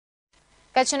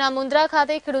કચ્છના મુંદ્રા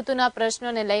ખાતે ખેડૂતોના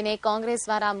પ્રશ્નોને લઈને કોંગ્રેસ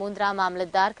દ્વારા મુંદ્રા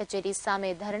મામલતદાર કચેરી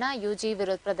સામે ધરણા યોજી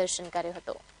વિરોધ પ્રદર્શન કર્યો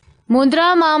હતો। મુંદ્રા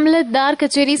મામલતદાર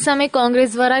કચેરી સામે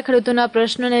કોંગ્રેસ દ્વારા ખેડૂતોના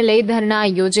પ્રશ્નોને લઈ ધરણા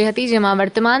યોજી હતી, જેમાં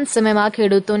વર્તમાન સમયમાં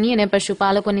ખેડૂતોની અને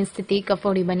પશુપાલકોની સ્થિતિ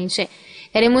કફોડી બની છે।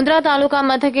 ત્યારે મુંદ્રા તાલુકા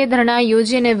મથકે ધરણા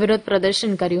યોજી અને વિરોધ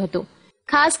પ્રદર્શન કર્યું હતું।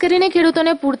 ખાસ કરીને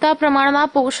ખેડૂતોને પૂરતા પ્રમાણમાં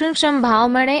પોષણક્ષમ ભાવ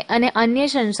મળે અને અન્ય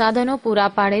સંસાધનો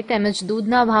પૂરા પાડે તેમજ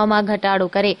દૂધના ભાવમાં ઘટાડો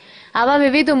કરે, આવા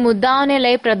વિવિધ મુદ્દાઓને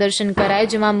લઈ પ્રદર્શન કરાય,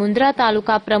 જેમાં મુંદ્રા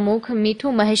તાલુકા પ્રમુખ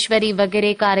મીઠુ મહેશ્વરી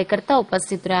વગેરે કાર્યકર્તાઓ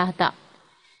ઉપસ્થિત રહ્યા હતા।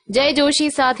 જય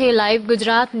જોશી સાથે લાઈવ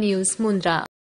ગુજરાત ન્યૂઝ મુંદ્રા।